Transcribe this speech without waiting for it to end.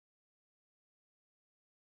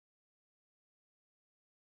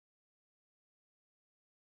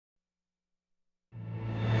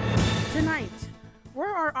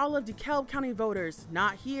are all of DeKalb County voters?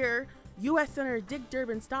 Not here. U.S. Senator Dick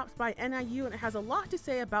Durban stops by NIU and has a lot to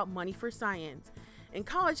say about money for science. And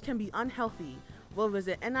college can be unhealthy. We'll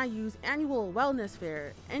visit NIU's annual wellness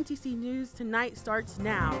fair. Ntc News Tonight starts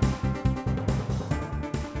now.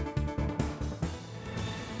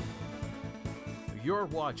 You're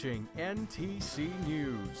watching Ntc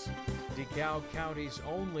News, DeKalb County's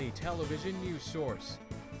only television news source,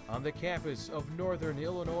 on the campus of Northern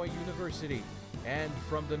Illinois University and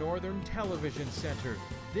from the Northern Television Center.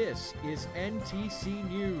 This is Ntc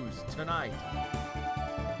News Tonight.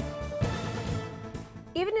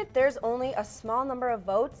 Even if there's only a small number of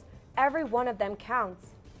votes, every one of them counts.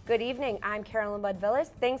 Good evening, I'm Carolyn Butvilas.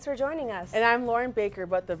 Thanks for joining us. And I'm Lauren Baker,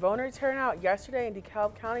 but the voter turnout yesterday in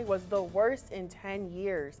DeKalb County was the worst in 10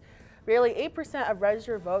 years. Barely 8% of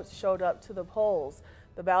registered votes showed up to the polls.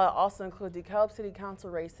 The ballot also included DeKalb City Council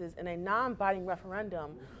races and a non-binding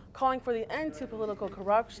referendum calling for the end to political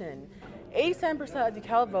corruption. 87% of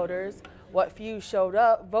DeKalb voters, what few showed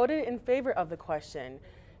up, voted in favor of the question.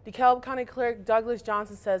 DeKalb County Clerk Douglas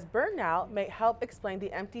Johnson says burnout may help explain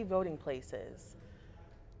the empty voting places.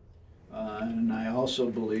 And I also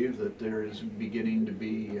believe that there is beginning to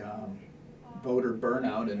be voter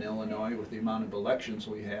burnout in Illinois with the amount of elections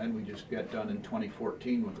we had. We just got done in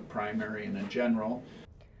 2014 with a primary and a general.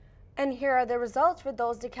 And here are the results for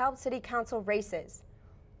those DeKalb City Council races.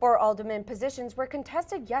 4 alderman positions were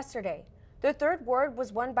contested yesterday. The 3rd ward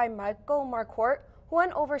was won by Michael Marquardt, who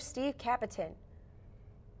won over Steve Capitan.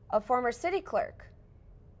 A former city clerk,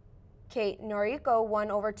 Kate Noriko,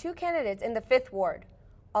 won over 2 candidates in the 5th ward.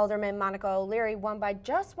 Alderman Monica O'Leary won by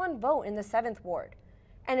just 1 vote in the 7th ward.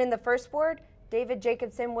 And in the 1st ward, David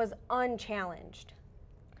Jacobson was unchallenged.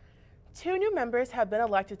 2 new members have been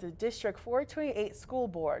elected to District 428 School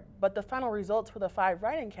Board, but the final results for the 5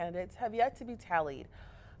 write-in candidates have yet to be tallied.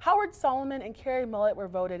 Howard Solomon and Carrie Millett were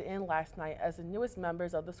voted in last night as the newest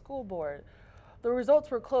members of the school board. The results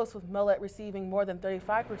were close, with Millett receiving more than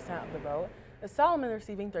 35% of the vote, and Solomon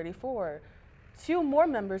receiving 34%. 2 more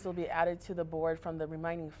members will be added to the board from the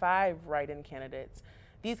remaining 5 write-in candidates.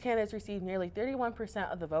 These candidates received nearly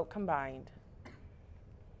 31% of the vote combined.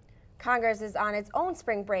 Congress is on its own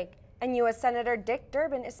spring break, and U.S. Senator Dick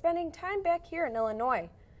Durban is spending time back here in Illinois.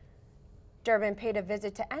 Durban paid a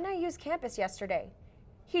visit to NIU's campus yesterday.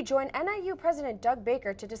 He joined NIU President Doug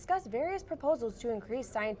Baker to discuss various proposals to increase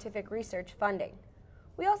scientific research funding.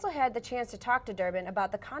 We also had the chance to talk to Durban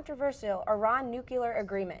about the controversial Iran nuclear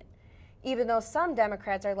agreement. Even though some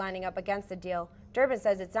Democrats are lining up against the deal, Durban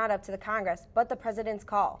says it's not up to the Congress, but the president's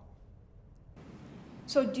call.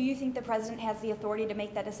 So do you think the president has the authority to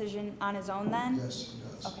make that decision on his own then? Yes, he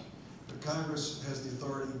does. Okay. The Congress has the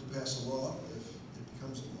authority to pass a law if it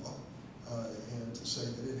becomes a law, and to say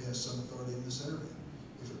that it has some authority in this area.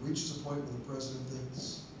 If it reaches a point where the president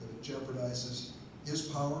thinks that it jeopardizes his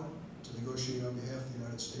power to negotiate on behalf of the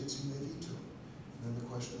United States, he may veto it. And then the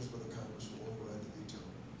question is whether Congress will override the veto.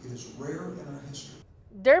 It is rare in our history.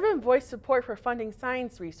 Durban voiced support for funding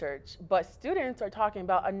science research, but students are talking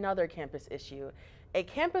about another campus issue. A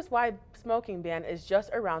campus-wide smoking ban is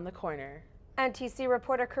just around the corner. NTC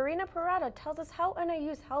reporter Karina Parada tells us how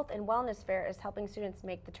NIU's Health and Wellness Fair is helping students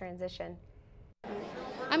make the transition.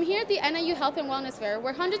 I'm here at the NIU Health and Wellness Fair,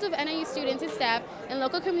 where hundreds of NIU students and staff and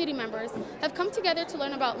local community members have come together to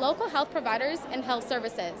learn about local health providers and health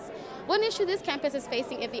services. One issue this campus is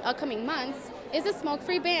facing in the upcoming months is a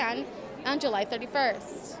smoke-free ban on July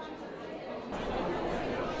 31st.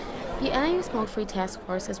 The NIU Smoke-Free Task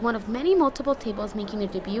Force is one of many multiple tables making their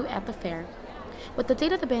debut at the fair. With the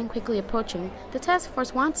date of the ban quickly approaching, the task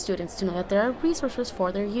force wants students to know that there are resources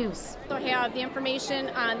for their use. We have the information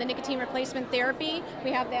on the nicotine replacement therapy.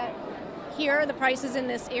 We have that here, the prices in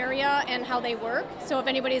this area and how they work. So if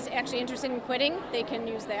anybody is actually interested in quitting, they can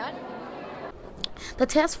use that. The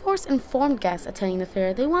task force informed guests attending the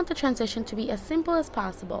fair they want the transition to be as simple as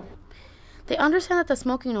possible. They understand that the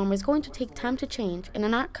smoking norm is going to take time to change and are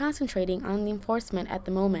not concentrating on the enforcement at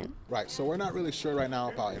the moment. Right, so we're not really sure right now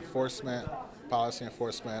about enforcement, policy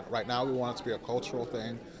enforcement. Right now we want it to be a cultural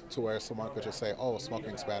thing to where someone could just say, oh,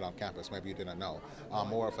 smoking's bad on campus, maybe you didn't know.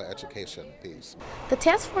 More of an education piece. The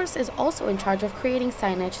task force is also in charge of creating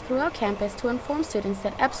signage throughout campus to inform students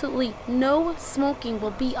that absolutely no smoking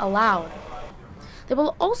will be allowed. They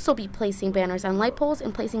will also be placing banners on light poles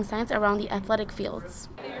and placing signs around the athletic fields.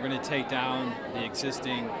 We're going to take down the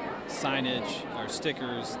existing signage or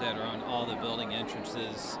stickers that are on all the building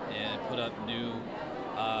entrances and put up new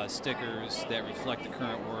stickers that reflect the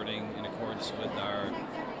current wording in accordance with our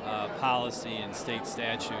policy and state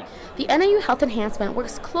statute. The NIU Health Enhancement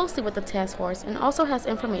works closely with the task force and also has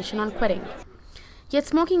information on quitting. Yet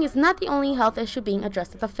smoking is not the only health issue being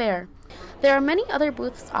addressed at the fair. There are many other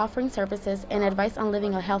booths offering services and advice on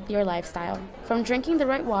living a healthier lifestyle. From drinking the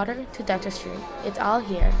right water to dentistry, it's all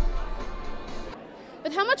here.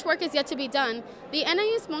 With how much work is yet to be done, the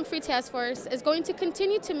NIU Smoke-Free Task Force is going to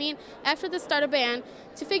continue to meet after the start of ban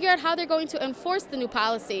to figure out how they're going to enforce the new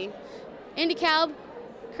policy. In DeKalb,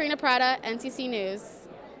 Karina Prada, Ntc News.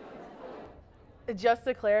 Just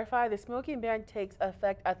to clarify, the smoking ban takes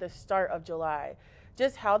effect at the start of July.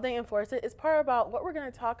 Just how they enforce it is part about what we're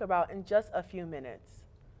going to talk about in just a few minutes.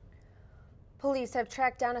 Police have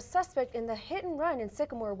tracked down a suspect in the hit and run in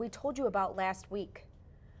Sycamore we told you about last week.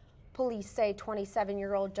 Police say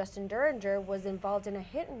 27-year-old Justin Durban was involved in a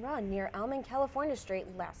hit and run near Elman, California Street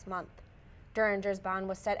last month. Durban's bond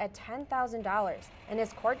was set at $10,000 and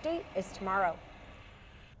his court date is tomorrow.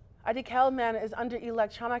 A DeKalb man is under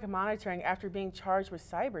electronic monitoring after being charged with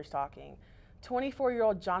cyberstalking.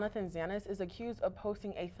 24-year-old Jonathan Zanis is accused of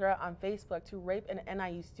posting a threat on Facebook to rape an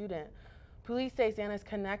NIU student. Police say Zanis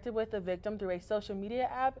connected with the victim through a social media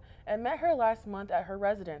app and met her last month at her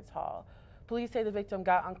residence hall. Police say the victim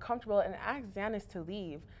got uncomfortable and asked Zanis to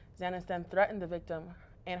leave. Zanis then threatened the victim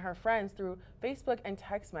and her friends through Facebook and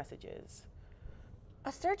text messages.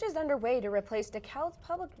 A search is underway to replace DeKalb's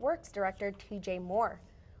Public Works Director, TJ Moore.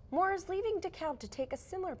 Moore is leaving DeKalb to take a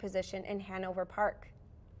similar position in Hanover Park.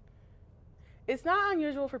 It's not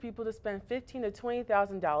unusual for people to spend $15,000 to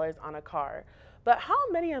 $20,000 on a car, but how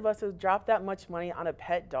many of us have dropped that much money on a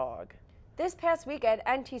pet dog? This past weekend,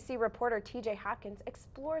 NTC reporter TJ Hopkins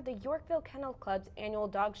explored the Yorkville Kennel Club's annual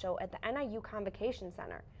dog show at the NIU Convocation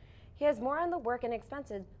Center. He has more on the work and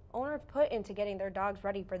expenses owners put into getting their dogs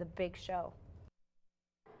ready for the big show.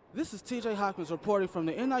 This is TJ Hopkins reporting from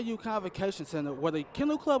the NIU Convocation Center, where the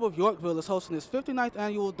Kennel Club of Yorkville is hosting its 59th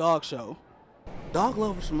annual dog show. Dog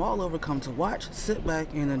lovers from all over come to watch, sit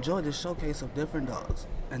back, and enjoy this showcase of different dogs.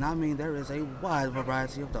 And I mean, there is a wide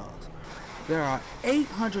variety of dogs. There are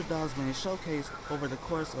 800 dogs being showcased over the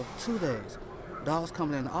course of 2 days. Dogs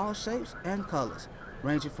coming in all shapes and colors,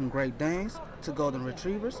 ranging from Great Danes to Golden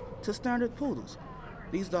Retrievers to Standard Poodles.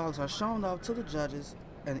 These dogs are shown off to the judges,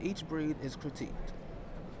 and each breed is critiqued.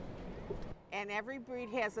 And every breed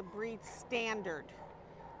has a breed standard.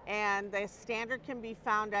 And the standard can be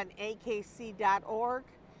found on akc.org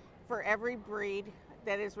for every breed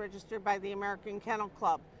that is registered by the American Kennel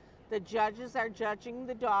Club. The judges are judging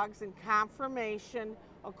the dogs in conformation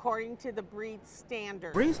according to the breed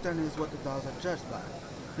standard. Breed standard is what the dogs are judged by.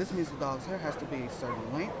 This means the dog's hair has to be a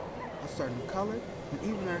certain length, a certain color, and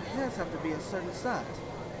even their heads have to be a certain size.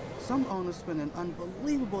 Some owners spend an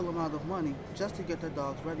unbelievable amount of money just to get their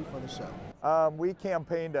dogs ready for the show. We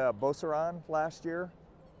campaigned Beauceron last year,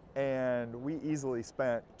 and we easily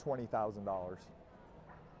spent $20,000.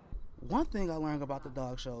 One thing I learned about the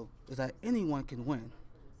dog show is that anyone can win.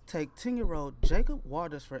 Take 10-year-old Jacob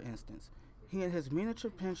Waters, for instance. He and his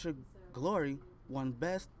miniature pinscher, Glory, won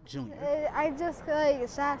Best Junior. I just feel like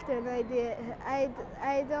shocked and I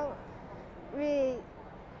don't really,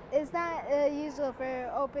 it's not usual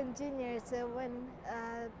for open juniors to win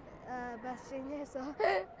Best Junior, so.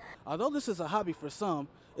 Although this is a hobby for some,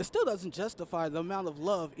 it still doesn't justify the amount of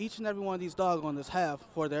love each and every one of these dog owners have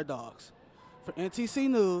for their dogs. For NTC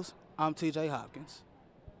News, I'm TJ Hopkins.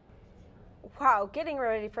 Wow, getting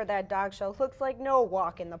ready for that dog show looks like no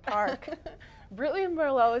walk in the park. Brittany and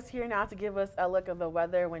Merleau is here now to give us a look of the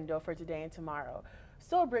weather window for today and tomorrow.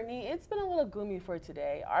 So Brittany, it's been a little gloomy for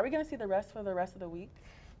today. Are we going to see the rest for the rest of the week?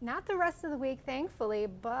 Not the rest of the week, thankfully,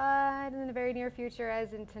 but in the very near future,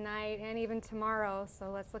 as in tonight and even tomorrow.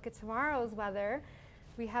 So let's look at tomorrow's weather.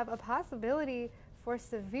 We have a possibility for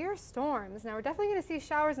severe storms. Now we're definitely going to see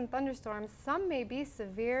showers and thunderstorms. Some may be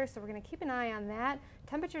severe, so we're going to keep an eye on that.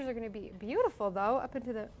 Temperatures are going to be beautiful though, up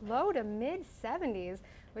into the low to mid 70s,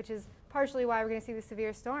 which is partially why we're going to see the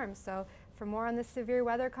severe storms. So for more on this severe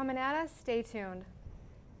weather coming at us, stay tuned.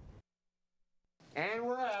 And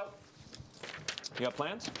we're out. You got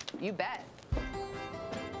plans? You bet.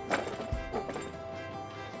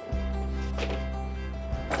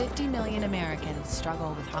 $50 million Americans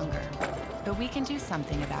struggle with hunger, but we can do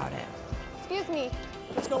something about it. Excuse me.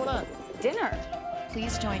 What's going on? Dinner.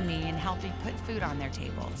 Please join me in helping put food on their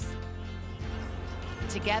tables.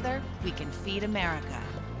 Together, we can feed America.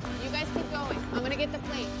 You guys keep going. I'm going to get the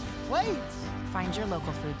plate. Wait! Find your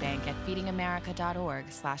local food bank at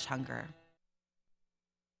feedingamerica.org/hunger.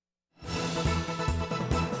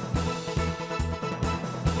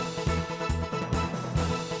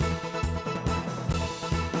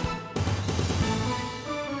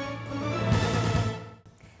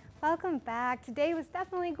 Welcome back. Today was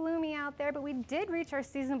definitely gloomy out there, but we did reach our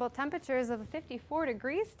seasonable temperatures of 54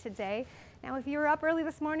 degrees today. Now, if you were up early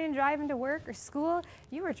this morning driving to work or school,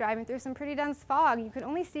 you were driving through some pretty dense fog. You could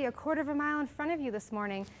only see a quarter of a mile in front of you this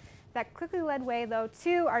morning. That quickly led way, though,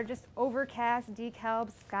 to our just overcast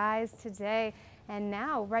DeKalb skies today. And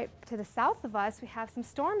now, right to the south of us, we have some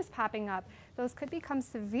storms popping up. Those could become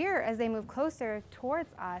severe as they move closer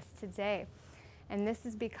towards us today. And this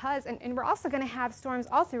is because, and we're also going to have storms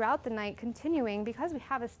all throughout the night continuing because we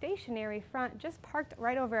have a stationary front just parked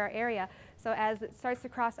right over our area. So as it starts to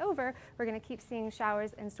cross over, we're going to keep seeing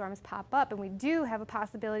showers and storms pop up. And we do have a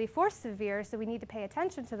possibility for severe, so we need to pay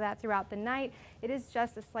attention to that throughout the night. It is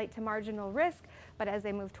just a slight to marginal risk, but as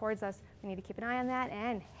they move towards us, we need to keep an eye on that.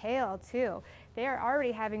 And hail, too. They are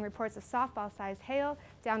already having reports of softball-sized hail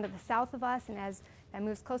down to the south of us, and as that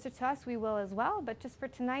moves closer to us, we will as well, but just for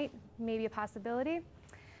tonight, maybe a possibility.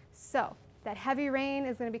 So that heavy rain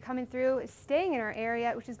is going to be coming through, staying in our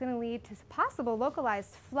area, which is going to lead to possible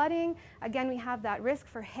localized flooding. Again, we have that risk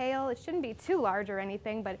for hail. It shouldn't be too large or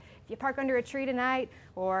anything, but if you park under a tree tonight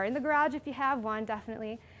or in the garage if you have one,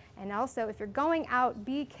 definitely. And also, if you're going out,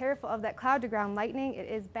 be careful of that cloud-to-ground lightning. It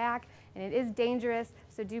is back and it is dangerous,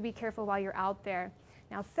 so do be careful while you're out there.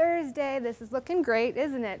 Now Thursday, this is looking great,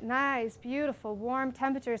 isn't it? Nice, beautiful, warm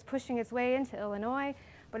temperatures pushing its way into Illinois,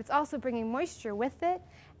 but it's also bringing moisture with it.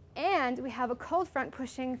 And we have a cold front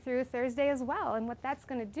pushing through Thursday as well. And what that's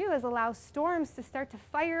going to do is allow storms to start to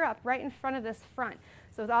fire up right in front of this front.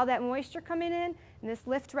 So with all that moisture coming in and this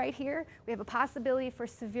lift right here, we have a possibility for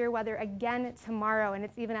severe weather again tomorrow. And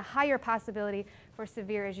it's even a higher possibility for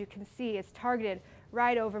severe. As you can see, it's targeted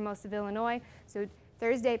right over most of Illinois. So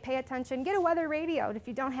Thursday, pay attention, get a weather radio if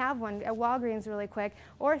you don't have one at Walgreens really quick,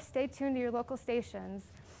 or stay tuned to your local stations.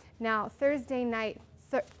 Now, Thursday night,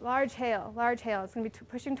 large hail. It's going to be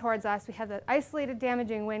pushing towards us. We have the isolated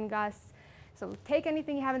damaging wind gusts. So take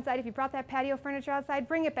anything you have inside. If you brought that patio furniture outside,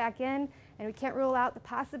 bring it back in. And we can't rule out the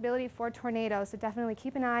possibility for tornadoes. So definitely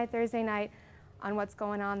keep an eye Thursday night on what's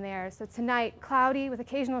going on there. So tonight, cloudy with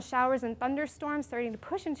occasional showers and thunderstorms starting to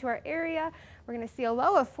push into our area. We're going to see a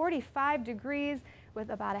low of 45 degrees with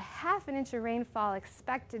about a ½ inch of rainfall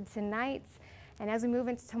expected tonight. And as we move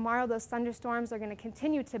into tomorrow, those thunderstorms are going to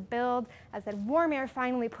continue to build as that warm air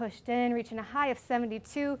finally pushed in, reaching a high of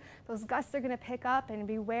 72. Those gusts are going to pick up, and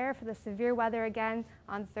beware for the severe weather again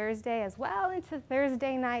on Thursday as well into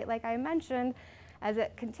Thursday night, like I mentioned, as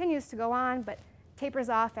it continues to go on, but tapers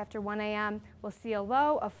off after 1 a.m. We'll see a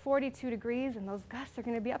low of 42 degrees, and those gusts are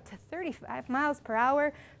going to be up to 35 miles per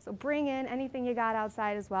hour, so bring in anything you got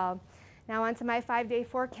outside as well. Now on to my 5-day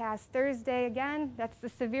forecast. Thursday again, that's the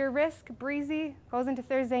severe risk, breezy, goes into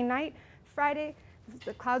Thursday night. Friday,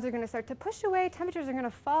 the clouds are going to start to push away, temperatures are going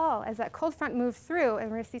to fall as that cold front moves through, and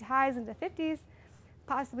we're going to see highs into 50s,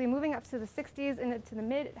 possibly moving up to the 60s and into the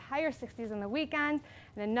mid, higher 60s on the weekend,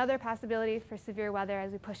 and another possibility for severe weather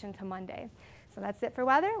as we push into Monday. So that's it for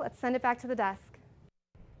weather. Let's send it back to the desk.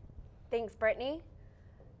 Thanks, Brittany.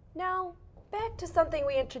 Now, back to something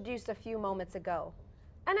we introduced a few moments ago.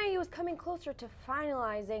 NIU is coming closer to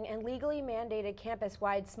finalizing a legally mandated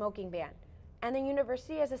campus-wide smoking ban, and the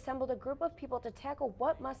university has assembled a group of people to tackle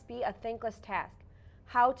what must be a thankless task: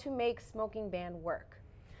 how to make smoking ban work.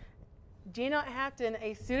 Gina Hampton,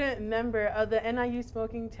 a student member of the NIU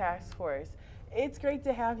Smoking Task Force. It's great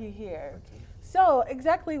to have you here. So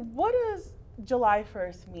exactly what does July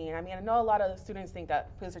 1st mean? I mean, I know a lot of students think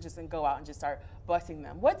that police are just going to go out and just start busting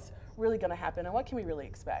them. What's really going to happen, and what can we really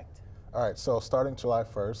expect? All right, so starting July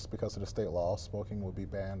 1st, because of the state law, smoking will be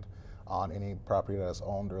banned on any property that is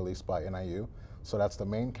owned or leased by NIU. So that's the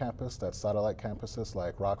main campus, that's satellite campuses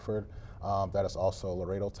like Rockford, that is also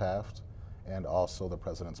Laredo Taft, and also the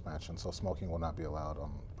President's Mansion. So smoking will not be allowed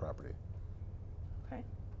on the property. Okay.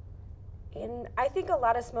 And I think a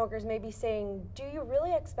lot of smokers may be saying, do you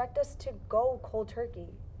really expect us to go cold turkey?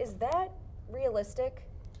 Is that realistic?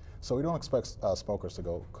 So we don't expect smokers to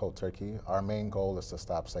go cold turkey. Our main goal is to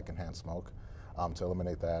stop secondhand smoke, to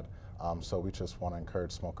eliminate that. So we just want to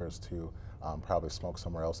encourage smokers to probably smoke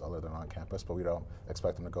somewhere else other than on campus, but we don't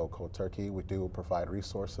expect them to go cold turkey. We do provide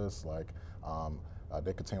resources like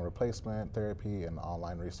nicotine replacement therapy and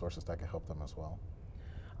online resources that can help them as well.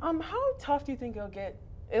 How tough do you think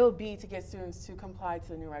it'll be to get students to comply to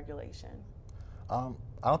the new regulation? I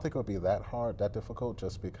don't think it'll be that hard, that difficult,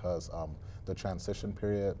 just because the transition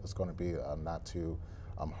period is going to be not too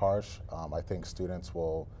harsh. I think students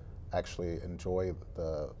will actually enjoy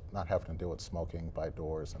not having to deal with smoking by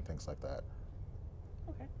doors and things like that.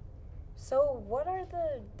 Okay. So what are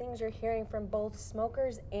the things you're hearing from both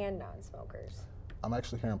smokers and non-smokers? I'm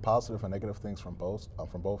actually hearing positive and negative things from both.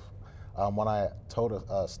 When I told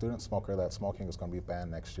a student smoker that smoking is going to be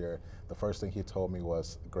banned next year, the first thing he told me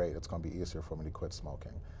was, great, it's going to be easier for me to quit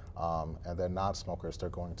smoking. And then non-smokers, they're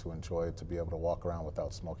going to enjoy to be able to walk around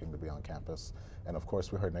without smoking to be on campus. And of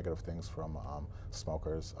course, we heard negative things from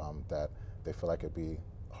smokers that they feel like it'd be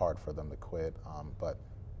hard for them to quit, but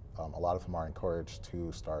a lot of them are encouraged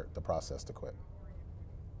to start the process to quit.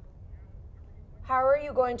 How are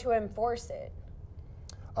you going to enforce it?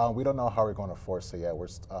 We don't know how we're going to force it yet. We're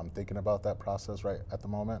thinking about that process right at the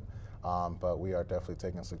moment, but we are definitely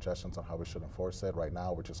taking suggestions on how we should enforce it. Right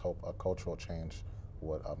now, we just hope a cultural change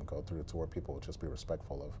would go through to where people would just be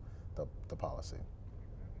respectful of the policy.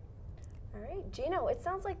 All right, Gino, it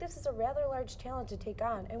sounds like this is a rather large challenge to take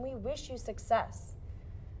on, and we wish you success.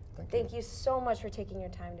 Thank you so much for taking your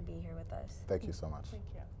time to be here with us. Thank you so much. Thank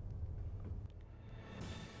you.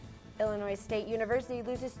 Illinois State University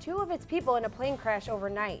loses 2 of its people in a plane crash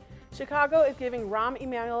overnight. Chicago is giving Rahm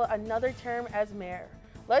Emanuel another term as mayor.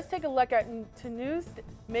 Let's take a look at news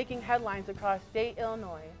making headlines across state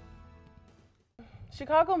Illinois.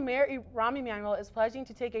 Chicago Mayor Rahm Emanuel is pledging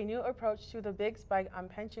to take a new approach to the big spike on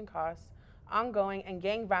pension costs, ongoing, and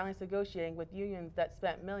gang violence negotiating with unions that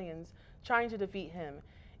spent millions trying to defeat him.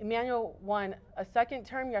 Emanuel won a second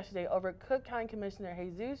term yesterday over Cook County Commissioner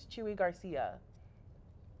Jesus Chuy Garcia.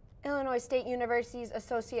 Illinois State University's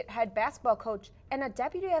associate head basketball coach and a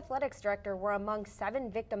deputy athletics director were among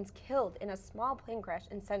 7 victims killed in a small plane crash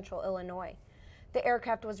in central Illinois. The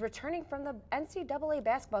aircraft was returning from the NCAA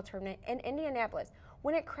basketball tournament in Indianapolis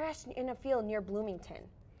when it crashed in a field near Bloomington.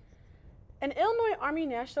 An Illinois Army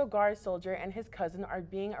National Guard soldier and his cousin are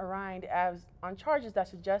being arraigned on charges that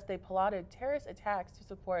suggest they plotted terrorist attacks to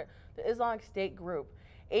support the Islamic State group.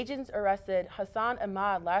 Agents arrested Hassan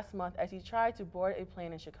Ahmad last month as he tried to board a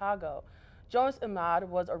plane in Chicago. Jonas Ahmad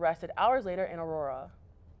was arrested hours later in Aurora.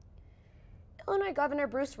 Illinois Governor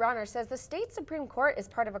Bruce Ronnoch says the state Supreme Court is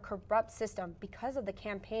part of a corrupt system because of the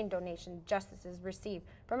campaign donation justices receive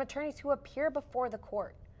from attorneys who appear before the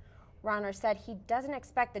court. Ronnoch said he doesn't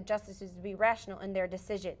expect the justices to be rational in their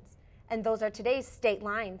decisions. And those are today's state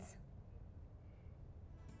lines.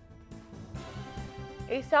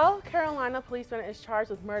 A South Carolina policeman is charged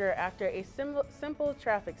with murder after a simple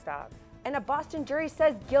traffic stop. And a Boston jury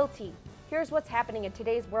says guilty. Here's what's happening in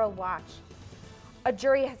today's World Watch. A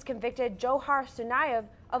jury has convicted Johar Tsarnaev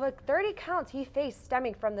of 30 counts he faced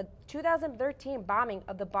stemming from the 2013 bombing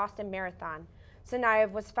of the Boston Marathon.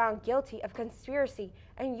 Tsarnaev was found guilty of conspiracy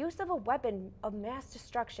and use of a weapon of mass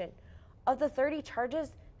destruction. Of the 30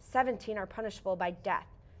 charges, 17 are punishable by death.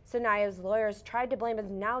 Tsarnaev's lawyers tried to blame his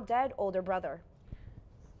now dead older brother.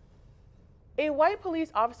 A white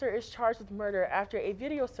police officer is charged with murder after a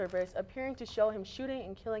video surfaced appearing to show him shooting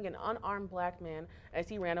and killing an unarmed black man as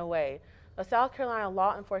he ran away. The South Carolina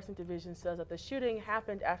Law Enforcement Division says that the shooting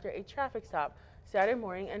happened after a traffic stop Saturday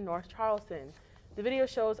morning in North Charleston. The video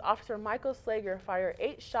shows Officer Michael Slager fire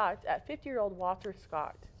 8 shots at 50-year-old Walter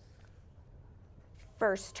Scott.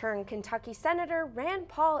 First-term Kentucky Senator Rand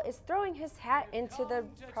Paul is throwing his hat into the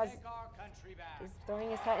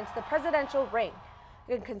presidential ring.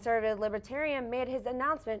 The conservative libertarian made his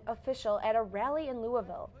announcement official at a rally in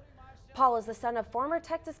Louisville. Paul is the son of former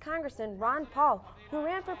Texas Congressman Ron Paul, who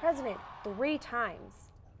ran for president 3 times.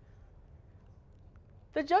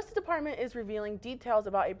 The Justice Department is revealing details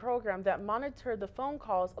about a program that monitored the phone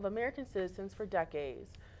calls of American citizens for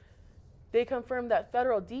decades. They confirmed that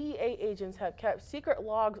federal DEA agents have kept secret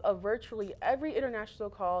logs of virtually every international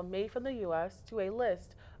call made from the U.S. to a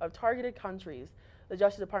list of targeted countries. The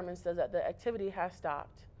Justice Department says that the activity has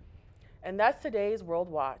stopped. And that's today's World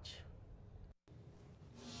Watch.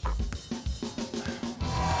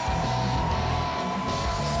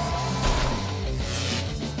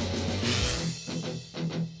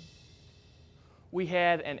 We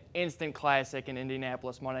had an instant classic in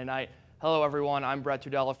Indianapolis Monday night. Hello everyone, I'm Brett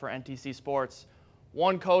Tudela for NTC Sports.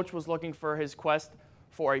 One coach was looking for his quest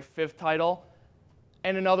for a 5th title,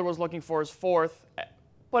 and another was looking for his 4th,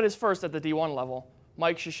 but his first at the D1 level.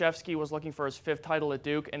 Mike Krzyzewski was looking for his 5th title at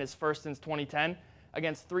Duke and his first since 2010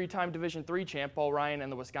 against 3-time Division III champ Bo Ryan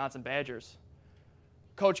and the Wisconsin Badgers.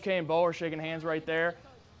 Coach K and Bo are shaking hands right there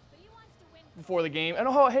before the game. And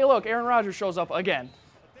oh, hey look, Aaron Rodgers shows up again.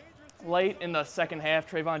 Late in the second half,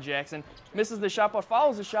 Trayvon Jackson misses the shot but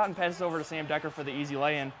follows the shot and passes over to Sam Decker for the easy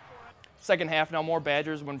lay-in. Second half, now more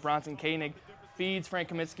Badgers when Bronson Koenig feeds Frank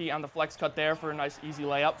Kaminsky on the flex cut there for a nice easy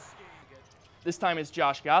layup. This time it's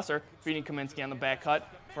Josh Gosser feeding Kaminsky on the back cut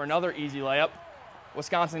for another easy layup.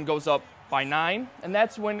 Wisconsin goes up by 9, and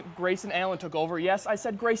that's when Grayson Allen took over. Yes, I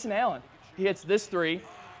said Grayson Allen. He hits this 3,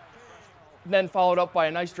 then followed up by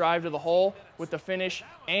a nice drive to the hole with the finish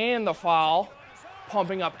and the foul.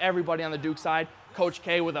 pumping up everybody on the Duke side. Coach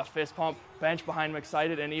K with a fist pump, bench behind him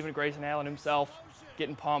excited, and even Grayson Allen himself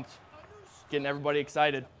getting pumped, getting everybody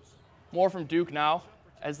excited. More from Duke now,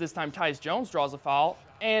 as this time Tyus Jones draws a foul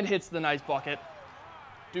and hits the nice bucket.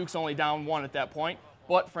 Duke's only down 1 at that point,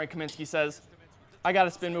 but Frank Kaminsky says, I got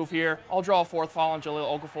a spin move here. I'll draw a 4th foul on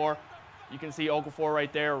Jaleel Okafor. You can see Okafor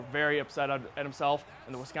right there, very upset at himself,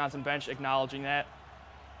 and the Wisconsin bench acknowledging that.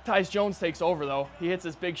 Tyus Jones takes over, though. He hits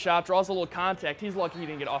this big shot, draws a little contact. He's lucky he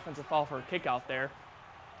didn't get offensive foul for a kick out there.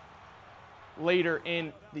 Later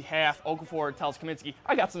in the half, Okafor tells Kaminsky,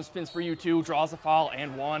 I got some spins for you too, draws a foul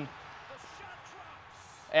and 1.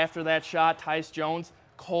 After that shot, Tyus Jones,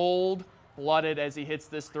 cold-blooded as he hits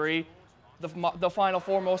this 3. The Final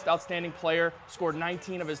Four most outstanding player, scored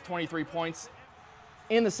 19 of his 23 points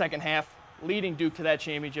in the second half, leading Duke to that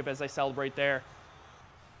championship as they celebrate there.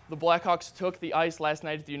 The Blackhawks took the ice last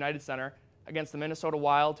night at the United Center against the Minnesota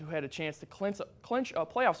Wild, who had a chance to clinch a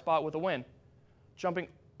playoff spot with a win. Jumping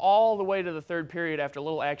all the way to the 3rd period after a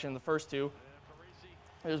little action in the first 2.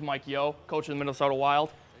 There's Mike Yeo, coach of the Minnesota Wild.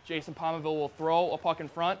 Jason Pominville will throw a puck in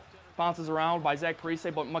front, bounces around by Zach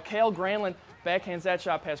Parise, but Mikhail Granlund backhands that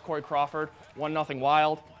shot past Corey Crawford, 1-0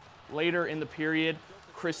 Wild. Later in the period,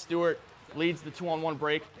 Chris Stewart leads the 2-on-1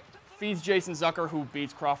 break, feeds Jason Zucker, who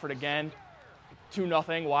beats Crawford again,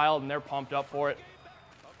 2-0 Wild, and they're pumped up for it.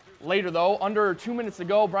 Later, though, under 2 minutes to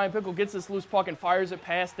go, Brian Pickle gets this loose puck and fires it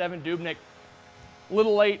past Devin Dubnyk.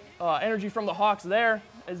 Little late energy from the Hawks there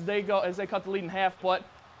as they cut the lead in half, but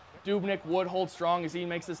Dubnyk would hold strong as he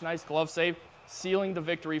makes this nice glove save, sealing the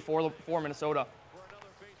victory for Minnesota.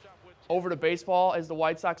 Over to baseball as the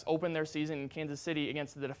White Sox open their season in Kansas City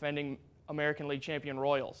against the defending American League champion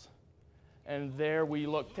Royals. And there we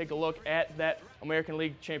take a look at that American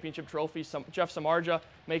League championship trophy. Jeff Samardzija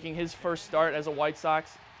making his first start as a White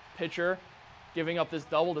Sox pitcher, giving up this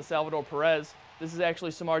double to Salvador Perez. This is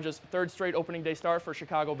actually Samardzija's 3rd straight opening day start for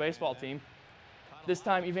Chicago baseball team. This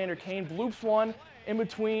time Evander Kane bloops one in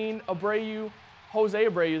between Abreu, Jose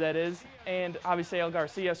Abreu that is, and Avisail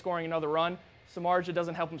Garcia scoring another run. Samardzija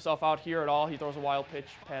doesn't help himself out here at all. He throws a wild pitch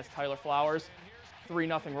past Tyler Flowers.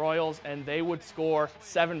 3-0 Royals, and they would score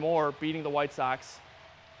 7 more, beating the White Sox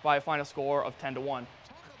by a final score of 10-1.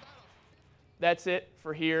 That's it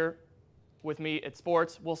for here with me at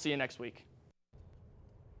Sports. We'll see you next week.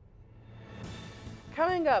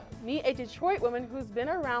 Coming up, meet a Detroit woman who's been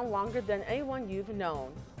around longer than anyone you've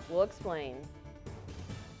known. We'll explain.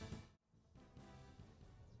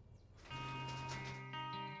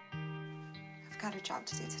 I've got a job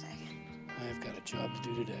to do today. I've got a job to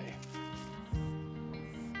do today.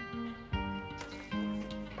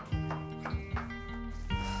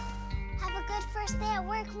 Have a good first day at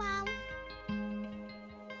work, Mom.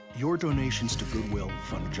 Your donations to Goodwill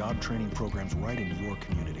fund job training programs right in your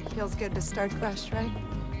community. Feels good to start fresh, right?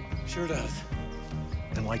 Sure does.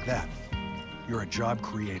 And like that, you're a job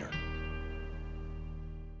creator.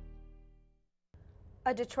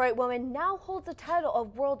 A Detroit woman now holds the title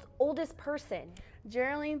of world's oldest person.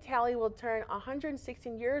 Geraldine Talley will turn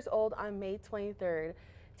 116 years old on May 23rd.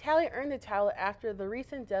 Talley earned the title after the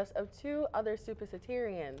recent deaths of 2 other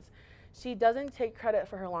supersatirians. She doesn't take credit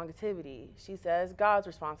for her longevity. She says God's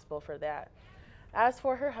responsible for that. As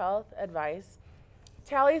for her health advice,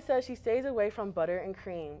 Talley says she stays away from butter and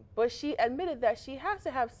cream, but she admitted that she has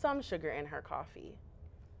to have some sugar in her coffee.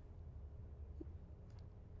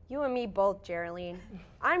 You and me both, Geraldine.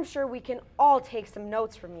 I'm sure we can all take some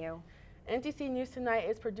notes from you. Ntc News Tonight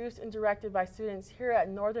is produced and directed by students here at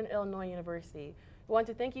Northern Illinois University. We want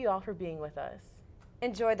to thank you all for being with us.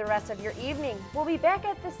 Enjoy the rest of your evening. We'll be back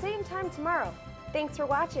at the same time tomorrow. Thanks for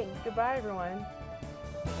watching. Goodbye, everyone.